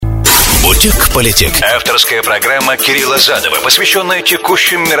Politic. Авторская программа Кирилла Задова, посвященная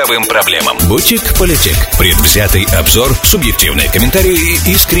текущим мировым проблемам. Politic. Предвзятый обзор, субъективные комментарии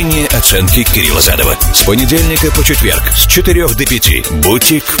и искренние оценки Кирилла Задова. С понедельника по четверг с 4 до 5.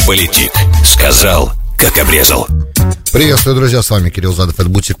 Politic. Сказал, как обрезал. Приветствую, друзья, с вами Кирилл Задов, это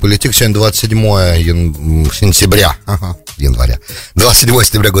Politic. Сегодня 27 сентября, января. 27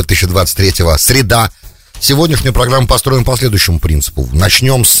 сентября года 2023, среда. Сегодняшнюю программу построим по следующему принципу.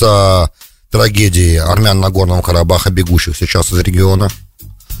 Начнем с трагедии армян Нагорного Карабаха, бегущих сейчас из региона.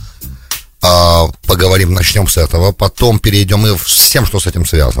 Начнем с этого. Потом перейдем и с тем, что с этим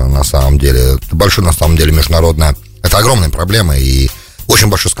связано на самом деле. Это большой, на самом деле, международная... Это огромная проблема и очень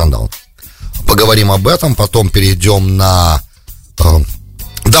большой скандал. Поговорим об этом. Потом перейдем на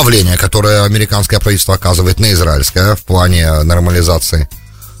давление, которое американское правительство оказывает на израильское в плане нормализации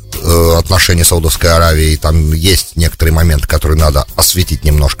отношений Саудовской Аравии. Там есть некоторые моменты, которые надо осветить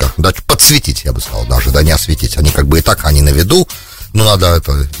немножко, да, подсветить, я бы сказал, даже, да, не осветить. Они как бы и так, они на виду, но надо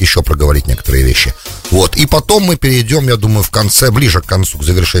это еще проговорить некоторые вещи. Вот, и потом мы перейдем, я думаю, в конце, ближе к концу, к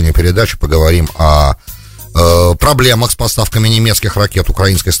завершению передачи, поговорим о проблемах с поставками немецких ракет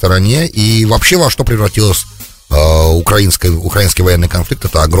украинской стороне и вообще во что превратилась украинский военный конфликт.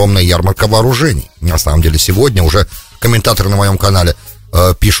 Это огромная ярмарка вооружений. На самом деле сегодня уже комментаторы на моем канале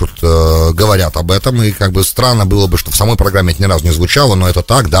пишут, говорят об этом, и как бы странно было бы, что в самой программе это ни разу не звучало, но это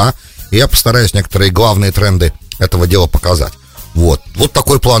так, да, и я постараюсь некоторые главные тренды этого дела показать. Вот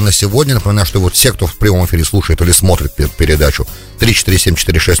такой план на сегодня. Напоминаю, что вот все, кто в прямом эфире слушает или смотрит передачу,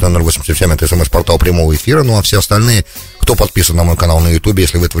 347-460-087, это смс-портал прямого эфира, ну а все остальные, кто подписан на мой канал на ютубе,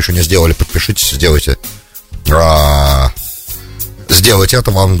 если вы этого еще не сделали, подпишитесь, сделайте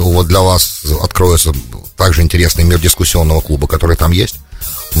это, вам, вот для вас откроется также интересный мир дискуссионного клуба, который там есть.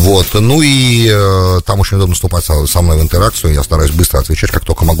 Вот, ну и там очень удобно вступать со мной в интеракцию. Я стараюсь быстро отвечать, как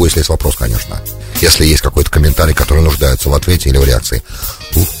только могу, если есть вопрос, конечно. Если есть какой-то комментарий, который нуждается в ответе или в реакции.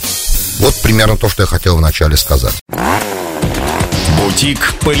 Вот примерно то, что я хотел вначале сказать. Politic.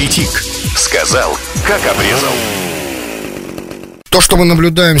 Сказал, как обрезал. То, что мы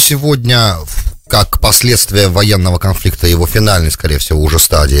наблюдаем сегодня как последствия военного конфликта, его финальной, скорее всего, уже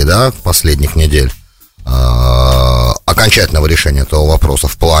стадии, да, последних недель, окончательного решения этого вопроса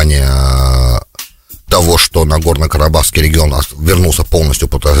в плане того, что Нагорно-Карабахский регион вернулся полностью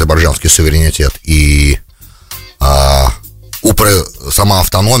под азербайджанский суверенитет и сама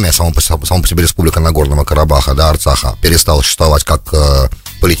автономия, сама по себе республика Нагорного Карабаха, да, Арцаха, перестала существовать как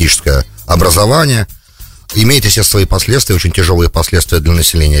политическое образование, имеет, естественно, свои последствия, очень тяжелые последствия для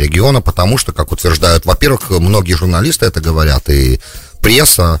населения региона, потому что, как утверждают, во-первых, многие журналисты это говорят, и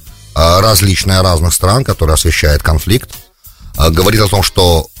пресса различная разных стран, которая освещает конфликт, говорит о том,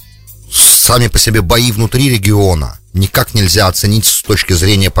 что сами по себе бои внутри региона никак нельзя оценить с точки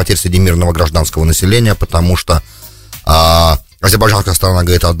зрения потерь среди мирного гражданского населения, потому что азербайджанская сторона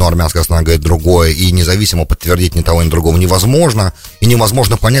говорит одно, армянская сторона говорит другое, и независимо подтвердить ни того, ни другого невозможно, и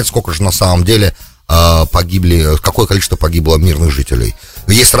невозможно понять, сколько же на самом деле какое количество погибло мирных жителей.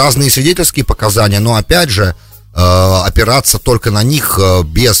 Есть разные свидетельские показания, но опять же, опираться только на них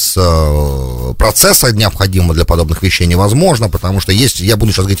без процесса необходимого для подобных вещей невозможно, потому что я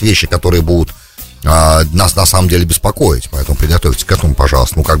буду сейчас говорить вещи, которые будут нас на самом деле беспокоить, поэтому приготовьтесь к этому,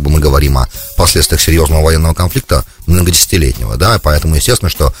 пожалуйста. Ну, как бы мы говорим о последствиях серьезного военного конфликта многодесятилетнего, да, поэтому естественно,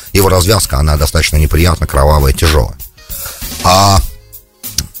 что его развязка, она достаточно неприятна, кровавая, тяжелая.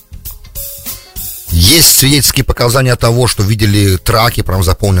 Есть свидетельские показания того, что видели траки, прям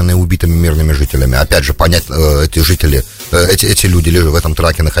заполненные убитыми мирными жителями. Опять же, понять, эти люди в этом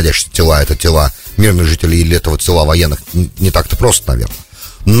траке, находящиеся тела, это тела мирных жителей или этого тела военных, не так-то просто, наверное.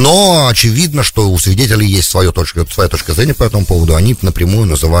 Но очевидно, что у свидетелей есть своя точка зрения по этому поводу. Они напрямую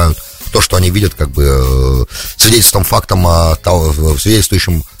называют то, что они видят, как бы свидетельством, фактом,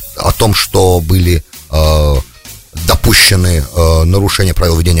 свидетельствующим о том, что были допущены нарушения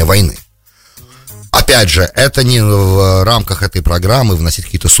правил ведения войны. Опять же, это не в рамках этой программы вносить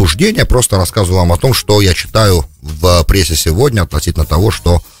какие-то суждения, просто рассказываю вам о том, что я читаю в прессе сегодня относительно того,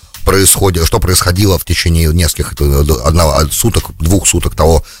 что происходило в течение нескольких, двух суток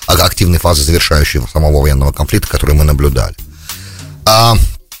того активной фазы завершающей самого военного конфликта, который мы наблюдали.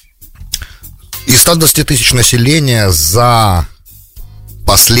 Из 120 тысяч населения за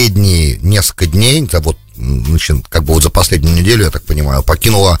последние несколько дней, за последнюю неделю, я так понимаю,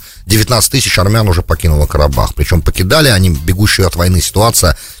 покинуло 19 тысяч армян, уже покинуло Карабах. Причем покидали они бегущие от войны.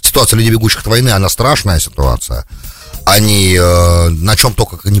 Ситуация людей, бегущих от войны, она страшная ситуация. Они на чем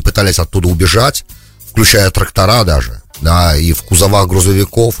только не пытались оттуда убежать, включая трактора даже, да, и в кузовах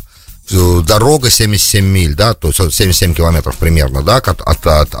грузовиков. дорога 77 миль, да, то есть 77 километров примерно, да,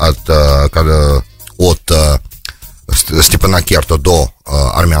 от Степанакерта до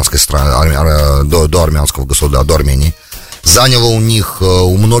армянской страны, до армянского государства, до Армении, заняло у них,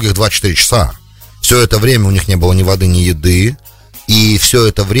 у многих 24 часа. Все это время у них не было ни воды, ни еды. И все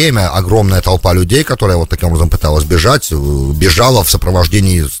это время огромная толпа людей, которая вот таким образом пыталась бежать, бежала в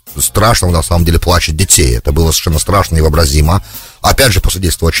сопровождении страшного, на самом деле, плача детей. Это было совершенно страшно, невообразимо. Опять же, по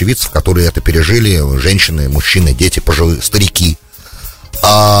свидетельству очевидцев, которые это пережили, женщины, мужчины, дети, пожилые, старики.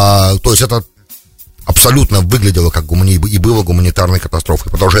 То есть это абсолютно выглядело как и было гуманитарной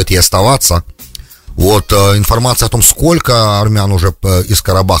катастрофой. Продолжает ей оставаться. Вот информация о том, сколько армян уже из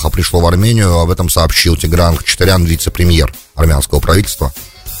Карабаха пришло в Армению, об этом сообщил Тигран Хачатурян, вице-премьер армянского правительства.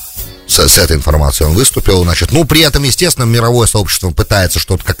 С этой информацией он выступил. Значит, при этом, естественно, мировое сообщество пытается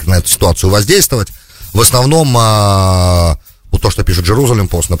что-то как на эту ситуацию воздействовать. В основном, вот то, что пишет Jerusalem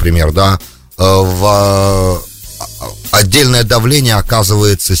Post, например, да, отдельное давление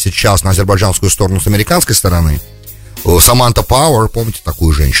оказывается сейчас на азербайджанскую сторону с американской стороны. Саманта Пауэр, помните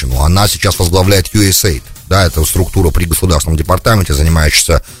такую женщину? Она сейчас возглавляет USAID, да, это структура при государственном департаменте,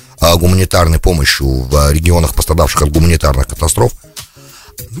 занимающаяся гуманитарной помощью в регионах, пострадавших от гуманитарных катастроф,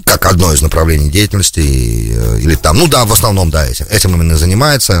 как одно из направлений деятельности, или там, в основном, да, этим именно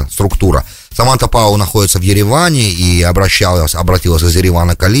занимается структура. Саманта Пауэр находится в Ереване и обратилась из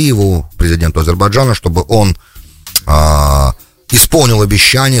Еревана к Алиеву, президенту Азербайджана, чтобы он исполнил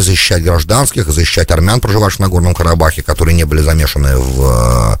обещание защищать гражданских, защищать армян, проживающих на Горном Карабахе, которые не были замешаны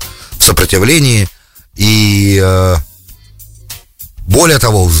в сопротивлении. И более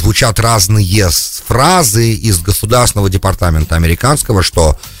того, звучат разные фразы из государственного департамента американского,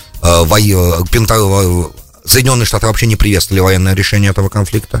 что Соединенные Штаты вообще не приветствовали военное решение этого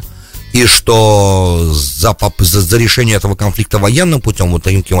конфликта, и что за решение этого конфликта военным путем, вот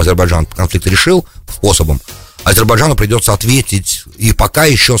таким Азербайджан конфликт решил способом, Азербайджану придется ответить, и пока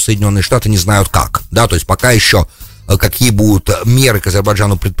еще Соединенные Штаты не знают как, да, то есть пока еще какие будут меры к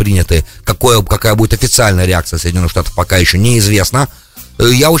Азербайджану предприняты, какая будет официальная реакция Соединенных Штатов, пока еще неизвестно.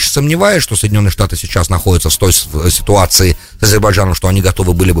 Я очень сомневаюсь, что Соединенные Штаты сейчас находятся в той ситуации с Азербайджаном, что они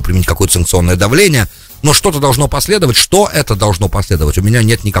готовы были бы применить какое-то санкционное давление, но что-то должно последовать. Что это должно последовать? У меня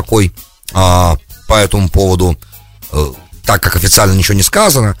нет никакой по этому поводу, так как официально ничего не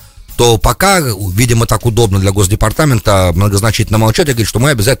сказано, то пока, видимо, так удобно для Госдепартамента многозначительно молчать и говорить, что мы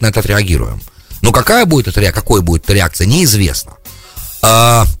обязательно на это отреагируем. Но какой будет эта реакция, неизвестно.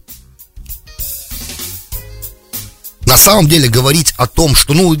 На самом деле говорить о том,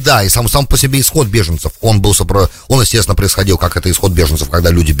 что, и сам по себе исход беженцев, он, естественно, происходил, как это исход беженцев, когда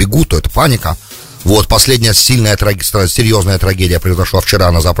люди бегут, то это паника. Вот, последняя серьезная трагедия произошла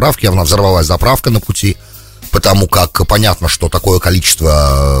вчера на заправке, взорвалась заправка на пути, потому как понятно, что такое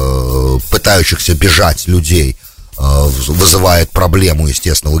количество пытающихся бежать людей вызывает проблему,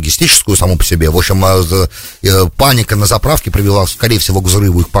 естественно, логистическую саму по себе. В общем, паника на заправке привела, скорее всего, к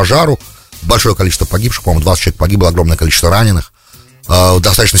взрыву и к пожару. Большое количество погибших, по-моему, 20 человек погибло, огромное количество раненых.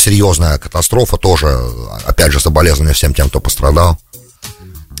 Достаточно серьезная катастрофа тоже, опять же, соболезнования всем тем, кто пострадал.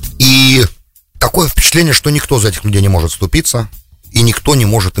 И такое впечатление, что никто за этих людей не может вступиться, и никто не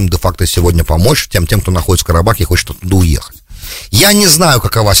может им де-факто сегодня помочь, тем, кто находится в Карабахе и хочет оттуда уехать. Я не знаю,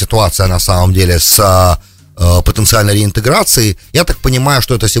 какова ситуация на самом деле с потенциальной реинтеграцией. Я так понимаю,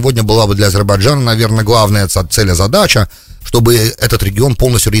 что это сегодня была бы для Азербайджана, наверное, главная цель и задача, чтобы этот регион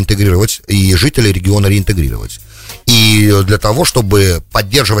полностью реинтегрировать и жителей региона реинтегрировать. И для того, чтобы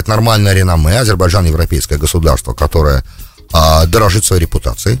поддерживать нормальное реноме, Азербайджан — европейское государство, которое дорожит своей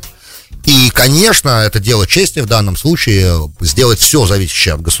репутацией. И, конечно, это дело чести в данном случае, сделать все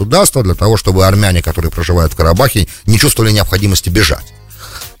зависящее от государства для того, чтобы армяне, которые проживают в Карабахе, не чувствовали необходимости бежать.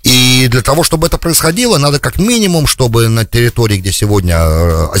 И для того, чтобы это происходило, надо как минимум, чтобы на территории, где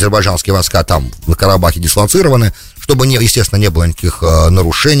сегодня азербайджанские войска там на Карабахе дислоцированы, чтобы, естественно, не было никаких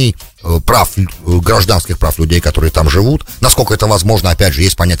нарушений гражданских прав людей, которые там живут. Насколько это возможно, опять же,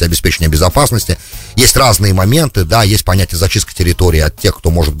 есть понятие обеспечения безопасности, есть разные моменты, да, есть понятие зачистки территории от тех, кто,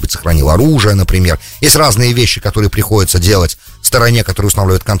 может быть, сохранил оружие, например. Есть разные вещи, которые приходится делать стороне, которая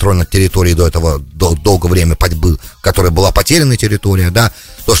устанавливает контроль над территорией до этого долгое время, которая была потерянной территория, да,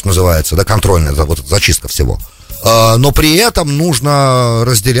 то, что называется, да, контрольная, вот зачистка всего. Но при этом нужно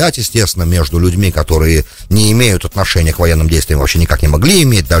разделять, естественно, между людьми, которые не имеют отношения к военным действиям, вообще никак не могли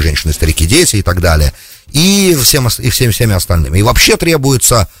иметь, да, женщины, старики, дети и так далее, и всеми остальными. И вообще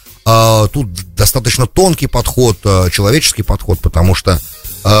требуется тут достаточно тонкий подход, человеческий подход, потому что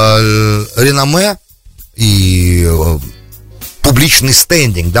реноме и публичный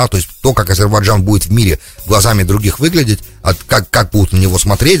стендинг, да, то есть то, как Азербайджан будет в мире глазами других выглядеть, как будут на него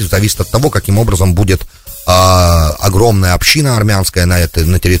смотреть, зависит от того, каким образом будет огромная община армянская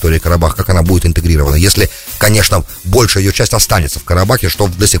на территории Карабаха, как она будет интегрирована. Если, конечно, большая ее часть останется в Карабахе, что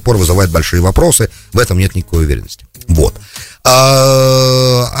до сих пор вызывает большие вопросы, в этом нет никакой уверенности. Вот.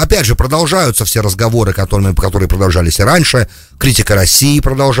 Опять же, продолжаются все разговоры, которые продолжались и раньше. Критика России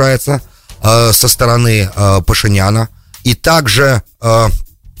продолжается со стороны Пашиняна. И также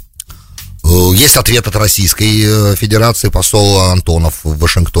есть ответ от Российской Федерации. Посол Антонов в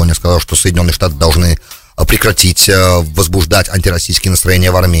Вашингтоне сказал, что Соединенные Штаты должны прекратить возбуждать антироссийские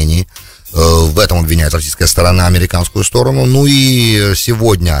настроения в Армении. В этом обвиняет российская сторона американскую сторону. Ну и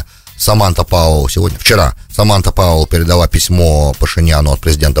вчера Саманта Пауэлл передала письмо Пашиняну от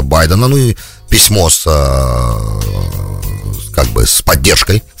президента Байдена, ну и письмо с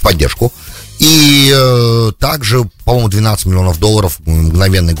поддержку. И также, по-моему, $12 миллионов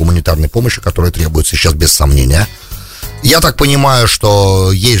мгновенной гуманитарной помощи, которая требуется сейчас без сомнения. Я так понимаю,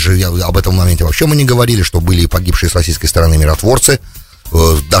 что есть же, об этом моменте вообще мы не говорили, что были погибшие с российской стороны миротворцы,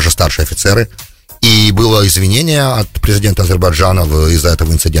 даже старшие офицеры. И было извинение от президента Азербайджана из-за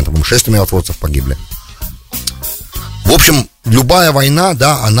этого инцидента. 6 миротворцев погибли. В общем, любая война,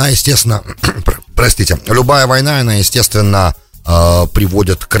 да, она, естественно,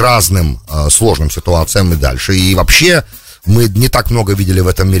 приводит к разным сложным ситуациям и дальше. И вообще мы не так много видели в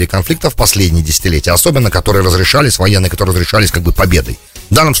этом мире конфликтов в последние десятилетия, особенно которые разрешались как бы победой.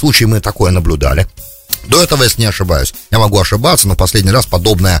 В данном случае мы такое наблюдали. До этого, если не ошибаюсь, я могу ошибаться, но последний раз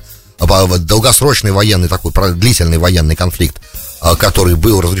подобное долгосрочный военный, такой длительный военный конфликт, который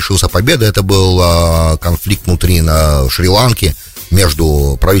разрешился победой, это был конфликт внутри Шри-Ланки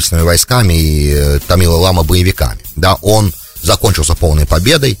между правительственными войсками и тамило-лама-боевиками. Да, он закончился полной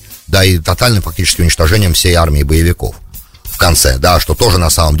победой, да, и тотальным практически уничтожением всей армии боевиков в конце, да, что тоже на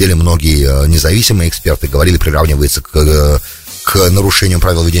самом деле многие независимые эксперты говорили, приравнивается к нарушению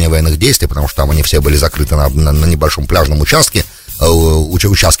правил ведения военных действий, потому что там они все были закрыты на небольшом пляжном участке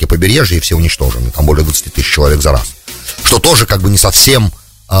побережья, и все уничтожены, там более 20 тысяч человек за раз, что тоже как бы не совсем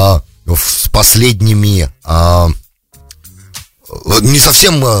с последними не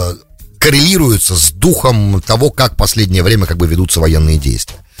совсем коррелируется с духом того, как в последнее время как бы ведутся военные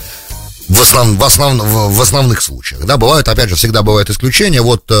действия. В основных случаях, да, всегда бывают исключения.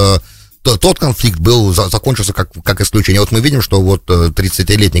 Вот тот конфликт закончился как исключение. Вот мы видим, что вот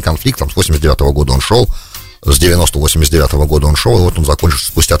 30-летний конфликт, там, с 89-го года он шел, с 90-89-го года он шел, и вот он закончился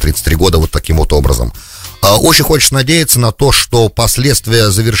спустя 33 года вот таким вот образом. Очень хочется надеяться на то, что последствия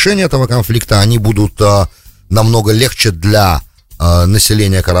завершения этого конфликта, они будут намного легче для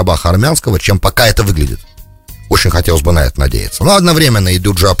населения Карабаха армянского, чем пока это выглядит. Очень хотелось бы на это надеяться. Но одновременно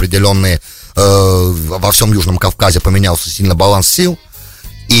идут же определенные... во всем Южном Кавказе поменялся сильно баланс сил.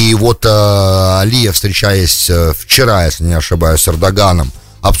 И вот Алиев, встречаясь вчера, если не ошибаюсь, с Эрдоганом,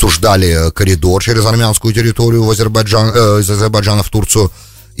 обсуждали коридор через армянскую территорию из Азербайджана в Турцию.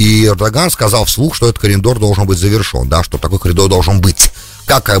 И Эрдоган сказал вслух, что этот коридор должен быть завершен, да, что такой коридор должен быть.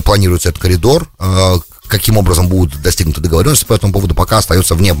 Как планируется этот коридор, каким образом будут достигнуты договоренности по этому поводу, пока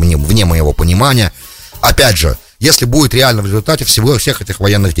остается вне моего понимания. Опять же, если будет реально в результате всех этих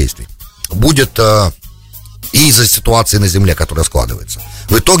военных действий, будет и из-за ситуации на земле, которая складывается,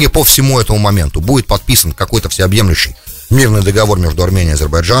 в итоге по всему этому моменту будет подписан какой-то всеобъемлющий мирный договор между Арменией и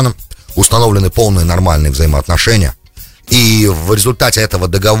Азербайджаном, установлены полные нормальные взаимоотношения, и в результате этого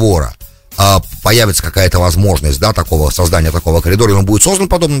договора появится какая-то возможность, да, создания такого коридора, и он будет создан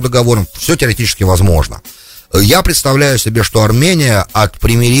подобным договором, все теоретически возможно. Я представляю себе, что Армения от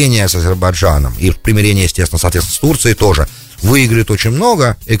примирения с Азербайджаном и примирения, естественно, соответственно, с Турцией тоже выиграет очень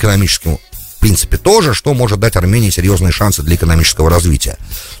много экономически, в принципе, тоже, что может дать Армении серьезные шансы для экономического развития.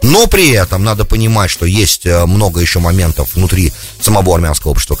 Но при этом надо понимать, что есть много еще моментов внутри самого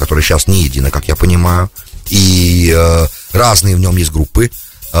армянского общества, которые сейчас не едины, как я понимаю, и разные в нем есть группы.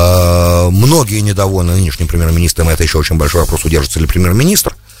 Многие недовольны нынешним премьер-министром, это еще очень большой вопрос, удержится ли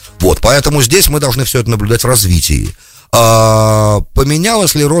премьер-министр. Вот, поэтому здесь мы должны все это наблюдать в развитии.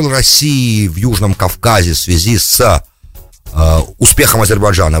 Поменялась ли роль России в Южном Кавказе в связи с успехом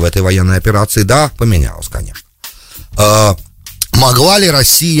Азербайджана в этой военной операции? Да, поменялась, конечно. Могла ли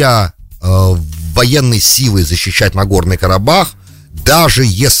Россия военной силой защищать Нагорный Карабах, даже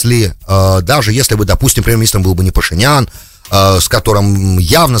если бы, допустим, премьер-министром был бы не Пашинян, с которым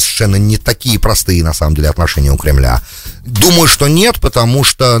явно совершенно не такие простые, на самом деле, отношения у Кремля? Думаю, что нет, потому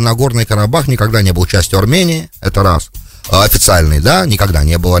что Нагорный Карабах никогда не был частью Армении, это раз. Официальный, да, никогда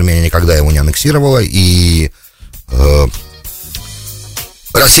не был. Армения никогда его не аннексировала, и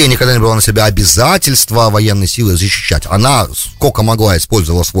Россия никогда не брала на себя обязательства военной силы защищать. Она сколько могла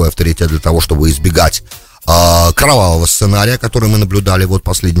использовала свой авторитет для того, чтобы избегать кровавого сценария, который мы наблюдали вот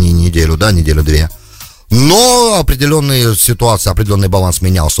последнюю неделю, да, неделю-две. Но определенные ситуации, определенный баланс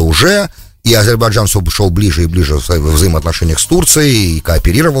менялся уже, и Азербайджан все шел ближе и ближе в своих взаимоотношениях с Турцией, и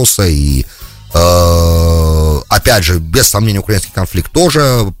кооперировался, и опять же, без сомнения, украинский конфликт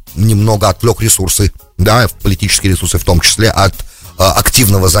тоже немного отвлек ресурсы, да, политические ресурсы в том числе от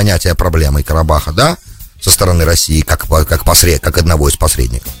активного занятия проблемой Карабаха, да, со стороны России, как одного из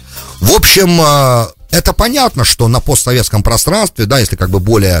посредников. В общем, это понятно, что на постсоветском пространстве, да, если как бы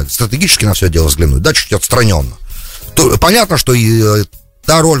более стратегически на все дело взглянуть, да, чуть отстраненно, то понятно, что и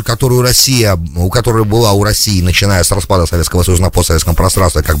та роль, которую которая была у России, начиная с распада Советского Союза на постсоветском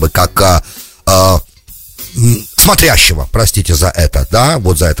пространстве, как бы как смотрящего, простите за это, да,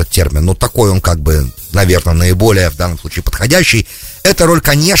 вот за этот термин, но такой он как бы, наверное, наиболее в данном случае подходящий. Эта роль,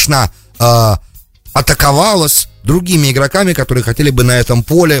 конечно, атаковалась другими игроками, которые хотели бы на этом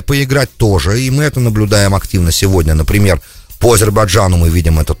поле поиграть тоже, и мы это наблюдаем активно сегодня. Например, по Азербайджану мы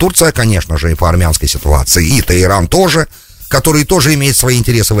видим это Турция, конечно же, и по армянской ситуации, и Иран тоже, который тоже имеет свои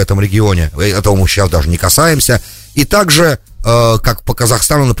интересы в этом регионе, этого мы сейчас даже не касаемся, и также как по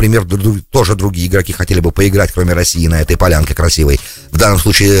Казахстану, например, тоже другие игроки хотели бы поиграть, кроме России, на этой полянке красивой. В данном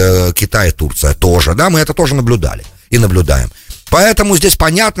случае Китай и Турция тоже, да, мы это тоже наблюдали и наблюдаем. Поэтому здесь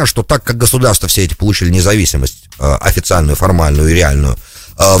понятно, что так как государства все эти получили независимость официальную, формальную и реальную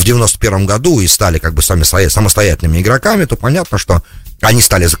в 91 году и стали как бы самостоятельными игроками, то понятно, что они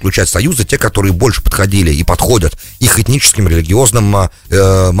стали заключать союзы, те, которые больше подходили и подходят их этническим, религиозным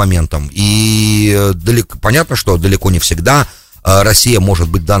моментам. И понятно, что далеко не всегда Россия может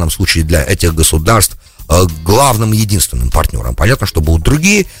быть в данном случае для этих государств главным и единственным партнером. Понятно, что будут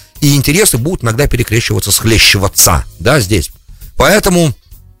другие, и интересы будут иногда перекрещиваться, схлещиваться, да, здесь. Поэтому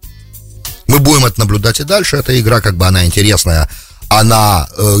мы будем это наблюдать и дальше. Эта игра, как бы, она интересная, она,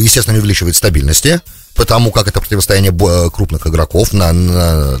 естественно, не увеличивает стабильности, потому как это противостояние крупных игроков,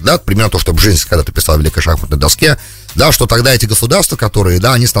 да, примерно то, что Бжезинский когда-то писал в Великой шахматной доске, да, что тогда эти государства, которые,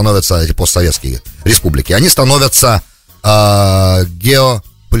 да, они становятся, эти постсоветские республики, они становятся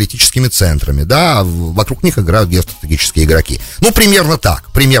геополитическими центрами, да, вокруг них играют геостратегические игроки. Ну, примерно так,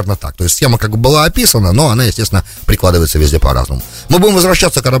 то есть схема как бы была описана, но она, естественно, прикладывается везде по-разному. Мы будем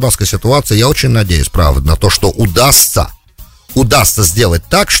возвращаться к карабахской ситуации, я очень надеюсь, правда, на то, что удастся сделать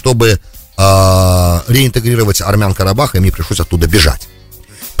так, чтобы реинтегрировать армян Карабаха, им не пришлось оттуда бежать.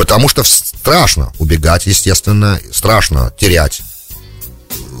 Потому что страшно убегать, естественно, страшно терять,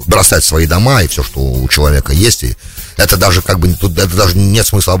 бросать свои дома и все, что у человека есть. И это даже как бы это даже нет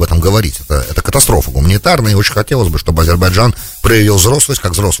смысла об этом говорить. Это катастрофа гуманитарная, и очень хотелось бы, чтобы Азербайджан проявил взрослость,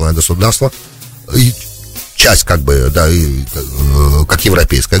 как взрослое государство, и часть как бы, да, и, как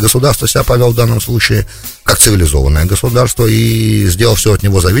европейское государство себя повел в данном случае, как цивилизованное государство, и сделал все от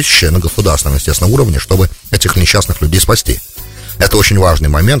него зависящее на государственном, естественно, уровне, чтобы этих несчастных людей спасти. Это очень важный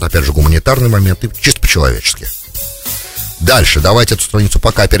момент, опять же, гуманитарный момент, и чисто по-человечески. Дальше, давайте эту страницу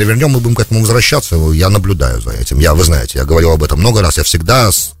пока перевернем, мы будем к этому возвращаться, я наблюдаю за этим. Вы знаете, я говорил об этом много раз, я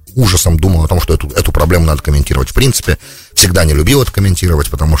всегда с ужасом думал о том, что эту проблему надо комментировать. В принципе, всегда не любил это комментировать,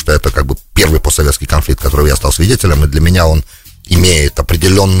 потому что это как бы первый постсоветский конфликт, которого я стал свидетелем, и для меня он имеет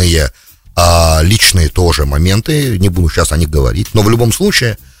определенные личные тоже моменты, не буду сейчас о них говорить, но в любом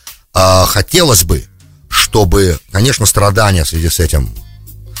случае хотелось бы, чтобы, конечно, страдания в связи с этим,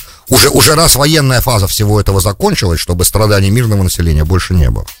 уже раз военная фаза всего этого закончилась, чтобы страданий мирного населения больше не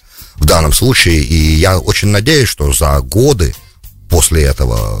было в данном случае, и я очень надеюсь, что за годы после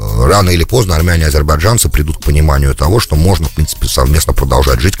этого, рано или поздно, армяне и азербайджанцы придут к пониманию того, что можно, в принципе, совместно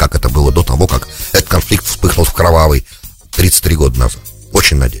продолжать жить, как это было до того, как этот конфликт вспыхнул в кровавый 33 года назад.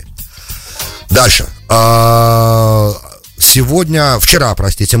 Очень надеюсь. Дальше. Вчера,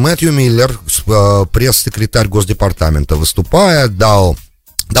 Мэтью Миллер, пресс-секретарь Госдепартамента, выступая,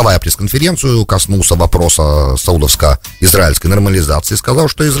 давая пресс-конференцию, коснулся вопроса саудовско-израильской нормализации, сказал,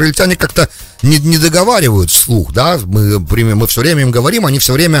 что израильтяне как-то не договаривают вслух, да, мы все время им говорим, они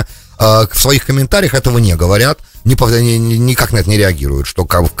все время в своих комментариях этого не говорят, никак на это не реагируют, что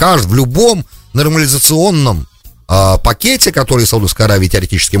в любом нормализационном пакете, который Саудовской Аравии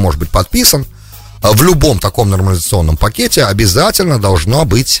теоретически может быть подписан, в любом таком нормализационном пакете обязательно должна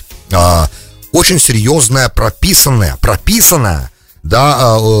быть очень серьезная прописанная,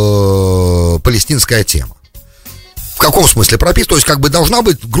 да, палестинская тема. В каком смысле прописана? То есть, как бы должна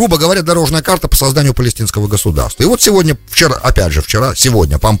быть, грубо говоря, дорожная карта по созданию палестинского государства. И вот сегодня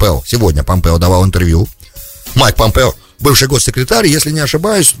Помпео давал интервью, Майк Помпео бывший госсекретарь, если не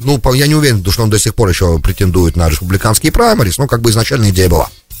ошибаюсь, ну, я не уверен, что он до сих пор еще претендует на республиканские праймерис, но как бы изначально идея была.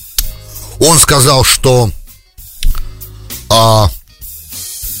 Он сказал, что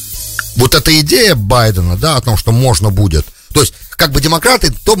вот эта идея Байдена, да, о том, что можно будет, то есть, как бы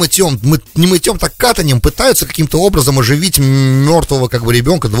демократы то не мытьем, так катанем пытаются каким-то образом оживить мертвого, как бы,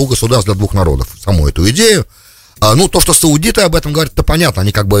 ребенка двух государств для двух народов, саму эту идею. Ну, то, что саудиты об этом говорят, это понятно.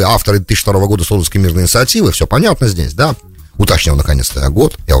 Они как бы авторы 2002 года Саудовской мирной инициативы. Все понятно здесь, да. Уточнил наконец-то я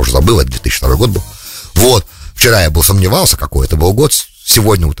год. Я уже забыл, это 2002 год был. Вот. Вчера я был сомневался, какой это был год.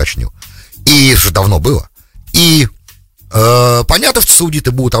 Сегодня уточнил. И уже давно было. И понятно, что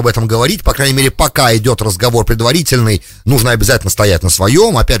саудиты будут об этом говорить. По крайней мере, пока идет разговор предварительный, нужно обязательно стоять на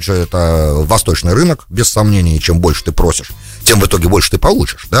своем. Опять же, это восточный рынок, без сомнения. И чем больше ты просишь, тем в итоге больше ты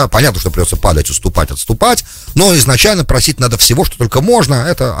получишь, да, понятно, что придется падать, уступать, отступать, но изначально просить надо всего, что только можно,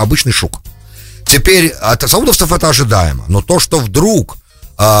 это обычный шук. Теперь от саудовцев это ожидаемо, но то, что вдруг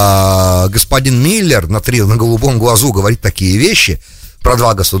господин Миллер на голубом глазу говорит такие вещи про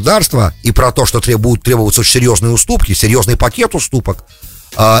два государства и про то, что будут требоваться очень серьезные уступки, серьезный пакет уступок,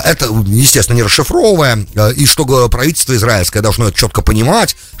 это, естественно, не расшифровывая, и что правительство израильское должно это четко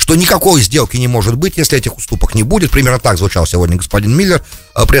понимать, что никакой сделки не может быть, если этих уступок не будет. Примерно так звучал сегодня господин Миллер,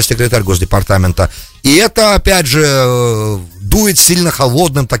 пресс-секретарь Госдепартамента. И это, опять же, дует сильно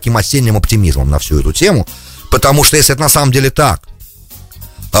холодным таким осенним оптимизмом на всю эту тему, потому что если это на самом деле так,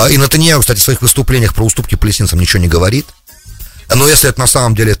 и Нетаньяху, кстати, в своих выступлениях про уступки палестинцам ничего не говорит, но если это на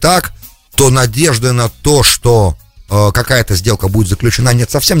самом деле так, то надежды на то, что какая-то сделка будет заключена, нет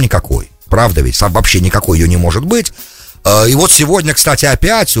совсем никакой. Правда ведь? Вообще никакой ее не может быть. И вот сегодня, кстати,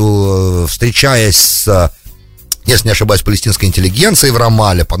 опять, встречаясь с, если не ошибаюсь, палестинской интеллигенцией в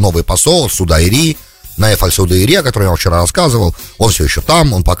Рамале, новый посол Судайри, Наеф Аль-Судайри, о котором я вчера рассказывал, он все еще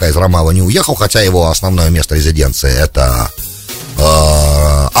там, он пока из Рамала не уехал, хотя его основное место резиденции это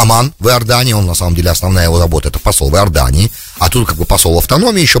Аман в Иордании, он на самом деле основная его работа это посол в Иордании, а тут как бы посол в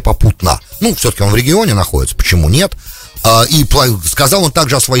автономии еще попутно. Ну, все-таки он в регионе находится, почему нет? И сказал он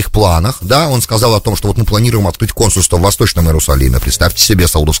также о своих планах, да, он сказал о том, что вот мы планируем открыть консульство в Восточном Иерусалиме, представьте себе,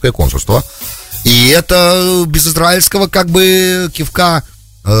 саудовское консульство, и это без израильского как бы кивка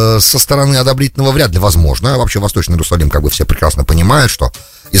со стороны одобрительного вряд ли возможно. Вообще Восточный Иерусалим как бы все прекрасно понимают, что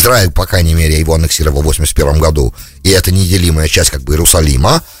Израиль, по крайней мере, его аннексировал в 1981 году, и это неделимая часть как бы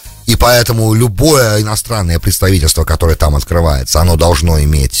Иерусалима, и поэтому любое иностранное представительство, которое там открывается, оно должно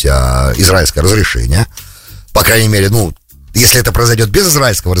иметь израильское разрешение. По крайней мере, ну, если это произойдет без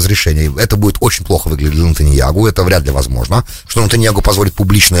израильского разрешения, это будет очень плохо выглядеть для Нетаньяху, это вряд ли возможно, что Нетаньяху позволит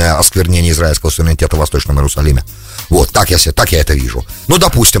публичное осквернение израильского суверенитета в Восточном Иерусалиме. Вот, так я это вижу. Ну,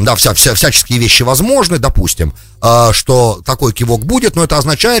 допустим, да, всяческие вещи возможны, допустим, что такой кивок будет, но это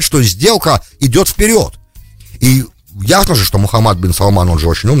означает, что сделка идет вперед. И ясно же, что Мухаммад бин Салман, он же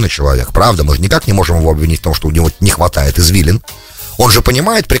очень умный человек, правда, мы же никак не можем его обвинить в том, что у него не хватает извилин. Он же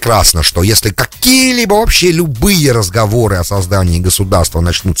понимает прекрасно, что если какие-либо вообще любые разговоры о создании государства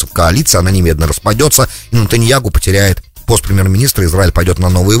начнутся в коалиции, она немедленно распадется, и Нетаньяху потеряет пост премьер-министра, Израиль пойдет на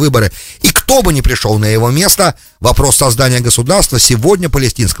новые выборы. И кто бы ни пришел на его место, вопрос создания государства сегодня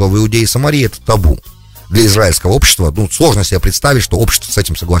палестинского в Иудее и Самарии это табу. Для израильского общества, ну, сложно себе представить, что общество с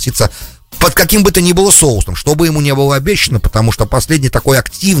этим согласится под каким бы то ни было соусом, что бы ему не было обещано, потому что последний такой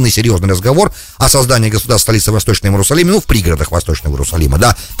активный, серьезный разговор о создании государства столицы Восточного Иерусалима, ну, в пригородах Восточного Иерусалима,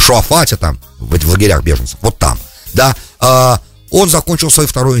 да, в Шуафате там, в лагерях беженцев, вот там, да, он закончил своей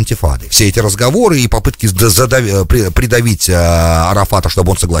второй интифадой. Все эти разговоры и попытки придавить Арафата,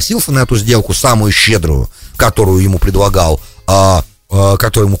 чтобы он согласился на эту сделку, самую щедрую, которую ему предлагал,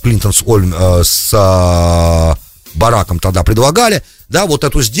 которую ему Клинтон с Бараком тогда предлагали, да, вот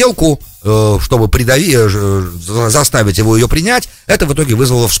эту сделку, чтобы заставить его ее принять, это в итоге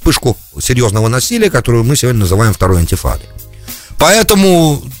вызвало вспышку серьезного насилия, которую мы сегодня называем второй интифадой.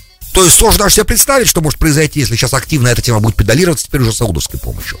 Поэтому, то есть сложно даже себе представить, что может произойти, если сейчас активно эта тема будет педалироваться, теперь уже саудовской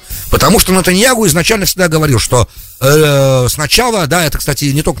помощью. Потому что Нетаньяху изначально всегда говорил, что сначала, да, это, кстати,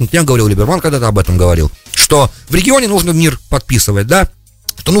 не только Нетаньяху говорил, Либерман когда-то об этом говорил, что в регионе нужно мир подписывать, да,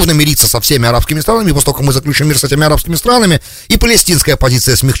 что нужно мириться со всеми арабскими странами, после того, как мы заключим мир с этими арабскими странами, и палестинская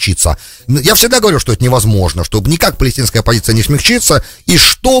позиция смягчится. Я всегда говорю, что это невозможно, чтобы никак палестинская позиция не смягчится, и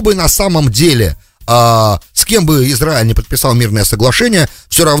чтобы на самом деле, с кем бы Израиль не подписал мирное соглашение,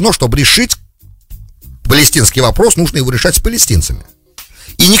 все равно, чтобы решить палестинский вопрос, нужно его решать с палестинцами.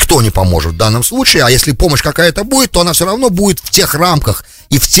 И никто не поможет в данном случае, а если помощь какая-то будет, то она все равно будет в тех рамках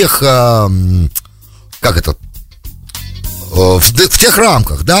и в тех, в тех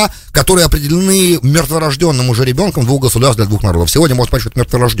рамках, да, которые определены мертворожденным уже ребенком двух государств для двух народов. Сегодня можно понять, что это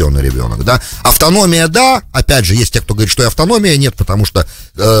мертворожденный ребенок, да. Автономия, да, опять же, есть те, кто говорит, что и автономия нет, потому что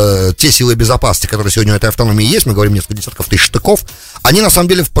те силы безопасности, которые сегодня у этой автономии есть, мы говорим несколько десятков тысяч штыков, они на самом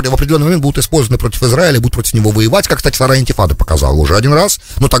деле в определенный момент будут использованы против Израиля, будут против него воевать, как, кстати, вторая интифада показала уже один раз,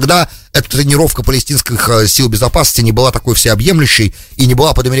 но тогда эта тренировка палестинских сил безопасности не была такой всеобъемлющей и не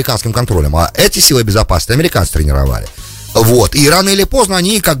была под американским контролем, а эти силы безопасности американцы тренировали. Вот, и рано или поздно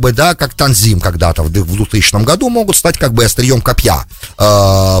они, как бы, да, как Танзим когда-то в 2000 году могут стать, как бы, острием копья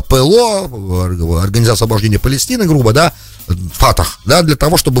ПЛО, Организация освобождения Палестины, грубо, да, Фатах, да, для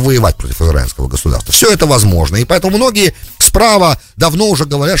того, чтобы воевать против израильского государства. Все это возможно, и поэтому многие справа давно уже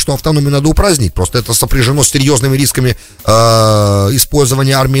говорят, что автономию надо упразднить, просто это сопряжено с серьезными рисками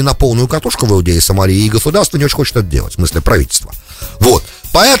использования армии на полную катушку в Иудее и Самарии, и государство не очень хочет это делать, в смысле правительства. Вот.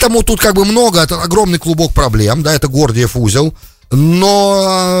 Поэтому тут как бы много, это огромный клубок проблем, да, это Гордиев узел,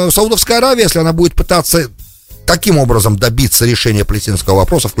 но Саудовская Аравия, если она будет пытаться таким образом добиться решения палестинского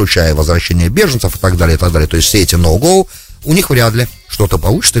вопроса, включая возвращение беженцев и так далее, то есть все эти no-go, у них вряд ли что-то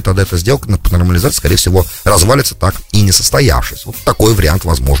получится, и тогда эта сделка по нормализации, скорее всего, развалится так и не состоявшись. Вот такой вариант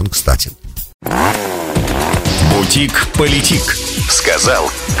возможен, кстати. Бутик-политик. Сказал,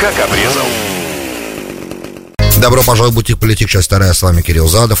 как обрезал. Добро пожаловать в Бутик Политик, часть 2, с вами Кирилл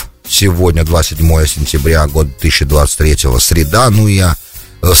Задов. Сегодня 27 сентября, год 2023, среда. Ну, я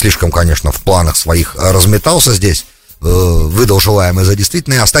слишком, конечно, в планах своих разметался здесь, выдал желаемое за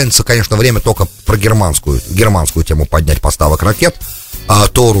действительное. Останется, конечно, время только про германскую тему поднять поставок ракет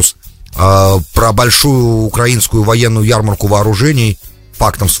 «Торус», про большую украинскую военную ярмарку вооружений,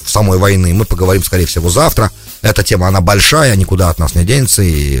 фактом самой войны, мы поговорим, скорее всего, завтра. Эта тема, она большая, никуда от нас не денется,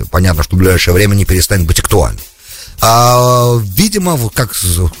 и понятно, что в ближайшее время не перестанет быть актуальной. Видимо, как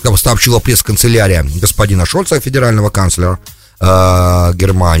сообщила пресс-канцелярия господина Шольца, федерального канцлера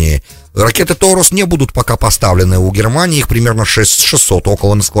Германии, ракеты «Торус» не будут пока поставлены у Германии, их примерно 600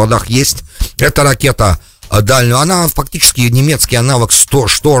 около на складах есть. Эта ракета дальнюю, она фактически немецкий аналог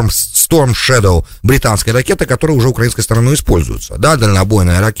Storm Shadow британской ракеты, которая уже украинской стороной используется. Да,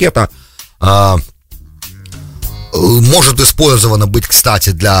 дальнобойная ракета. Может использована быть, кстати,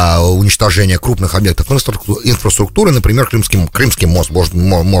 для уничтожения крупных объектов инфраструктуры, например, Крымский мост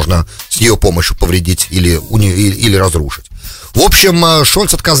можно с ее помощью повредить или разрушить. В общем,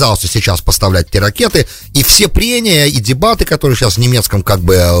 Шольц отказался сейчас поставлять эти ракеты, и все прения и дебаты, которые сейчас в немецком, как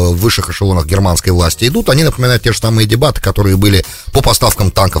бы, в высших эшелонах германской власти идут, они напоминают те же самые дебаты, которые были по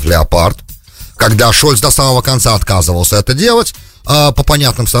поставкам танков «Леопард», когда Шольц до самого конца отказывался это делать, по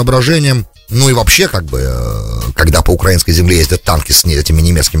понятным соображениям. Ну и вообще, как бы, когда по украинской земле ездят танки с этими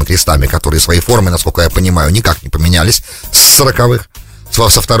немецкими крестами, которые своей формы, насколько я понимаю, никак не поменялись с 40-х,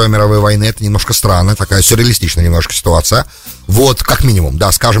 со Второй мировой войны, это немножко странно, такая сюрреалистичная немножко ситуация. Вот, как минимум,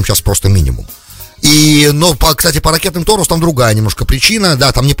 да, скажем сейчас просто минимум. Но, кстати, по ракетным «Торус» там другая немножко причина,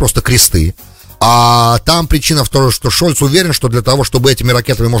 да, там не просто кресты, а там причина в том, что Шольц уверен, что для того, чтобы этими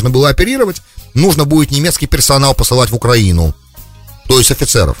ракетами можно было оперировать, нужно будет немецкий персонал посылать в Украину, то есть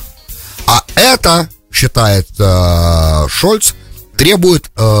офицеров. А это, считает Шольц, требует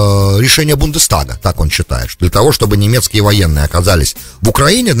решения Бундестага, так он считает, что для того, чтобы немецкие военные оказались в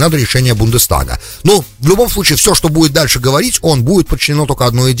Украине, надо решение Бундестага. Но в любом случае, все, что будет дальше говорить, он будет подчинено только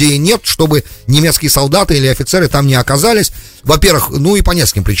одной идее: нет, чтобы немецкие солдаты или офицеры там не оказались. Во-первых, ну и по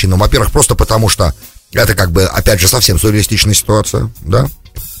нескольким причинам. Во-первых, просто потому что это, как бы, опять же, совсем сюрреалистичная ситуация, да,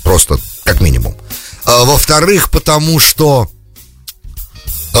 просто как минимум. Во-вторых, потому что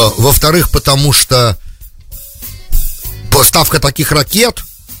поставка таких ракет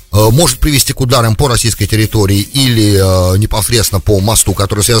может привести к ударам по российской территории или непосредственно по мосту,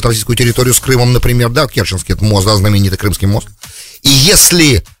 который связывает российскую территорию с Крымом, например, да, Керченский мост, да, знаменитый Крымский мост. И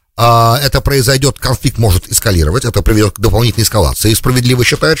если это произойдет, конфликт может эскалировать, это приведет к дополнительной эскалации, справедливо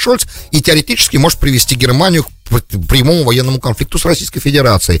считает Шольц, и теоретически может привести Германию к прямому военному конфликту с Российской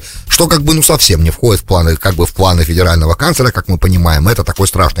Федерацией, что, как бы, ну, совсем не входит в планы, как бы, в планы федерального канцлера, как мы понимаем. Это такой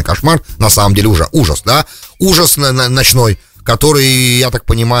страшный кошмар, на самом деле уже ужас, да, ужас ночной, который, я так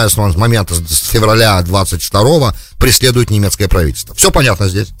понимаю, с момента с февраля 22-го преследует немецкое правительство. Все понятно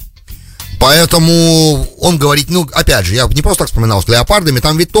здесь. Поэтому он говорит, ну, опять же, я не просто так вспоминал с «Леопардами»,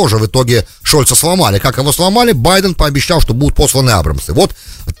 там ведь тоже в итоге Шольца сломали. Как его сломали? Байден пообещал, что будут посланы «Абрамсы». Вот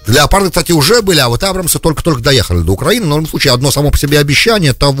 «Леопарды», кстати, уже были, а вот «Абрамсы» только-только доехали до Украины. Но в любом случае, одно само по себе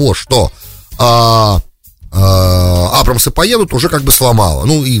обещание того, что Абрамсы поедут, уже как бы сломало.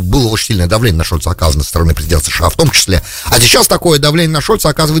 Ну, и было очень сильное давление на Шольца оказано со стороны президента США в том числе. А сейчас такое давление на Шольца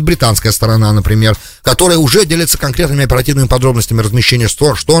оказывает британская сторона, например, которая уже делится конкретными оперативными подробностями размещения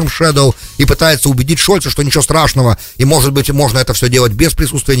Storm Shadow и пытается убедить Шольца, что ничего страшного, и, может быть, можно это все делать без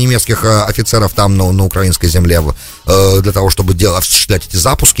присутствия немецких офицеров там на украинской земле, для того, чтобы осуществлять эти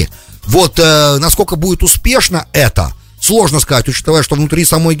запуски. Вот насколько будет успешно это, сложно сказать, учитывая, что внутри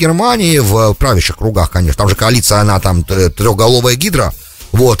самой Германии, в правящих кругах, конечно, там же коалиция, она там трехголовая гидра,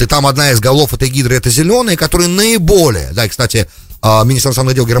 вот, и там одна из голов этой гидры — это зеленые, которые наиболее, да, и, кстати, министр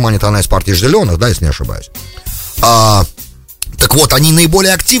иностранных дел Германии — это одна из партий зеленых, да, если не ошибаюсь. Так вот, они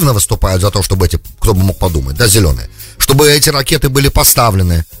наиболее активно выступают за то, чтобы кто бы мог подумать, да, зеленые, чтобы эти ракеты были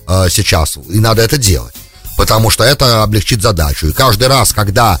поставлены сейчас, и надо это делать, потому что это облегчит задачу, и каждый раз,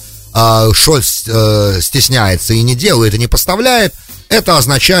 когда Шольц стесняется и не делает, и не поставляет, это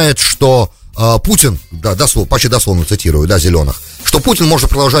означает, что Путин, да, почти дословно цитирую, да, зеленых, что Путин может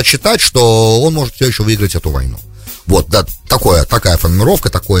продолжать считать, что он может все еще выиграть эту войну. Вот, да, такая формулировка,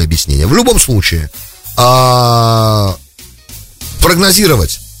 такое объяснение. В любом случае,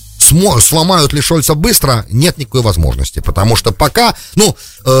 прогнозировать, сломают ли Шольца быстро, нет никакой возможности, потому что пока,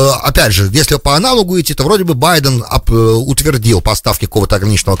 опять же, если по аналогу идти, то вроде бы Байден утвердил поставки какого-то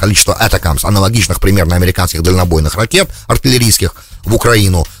ограниченного количества Атакамс, аналогичных примерно американских дальнобойных ракет артиллерийских в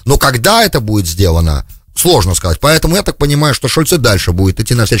Украину, но когда это будет сделано, сложно сказать, поэтому я так понимаю, что Шольц и дальше будет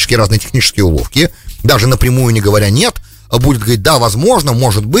идти на всяческие разные технические уловки, даже напрямую не говоря «нет», будет говорить, да, возможно,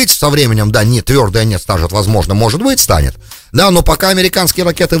 может быть, со временем, да, не, твердое нет скажет, возможно, может быть, станет, да, но пока американские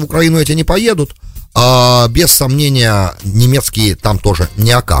ракеты в Украину эти не поедут, без сомнения, немецкие там тоже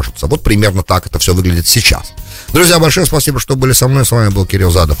не окажутся. Вот примерно так это все выглядит сейчас. Друзья, большое спасибо, что были со мной, с вами был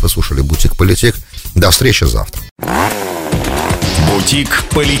Кирилл Задов, вы слушали «Бутик Политик», до встречи завтра. «Бутик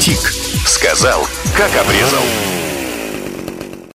Политик», сказал, как обрезал.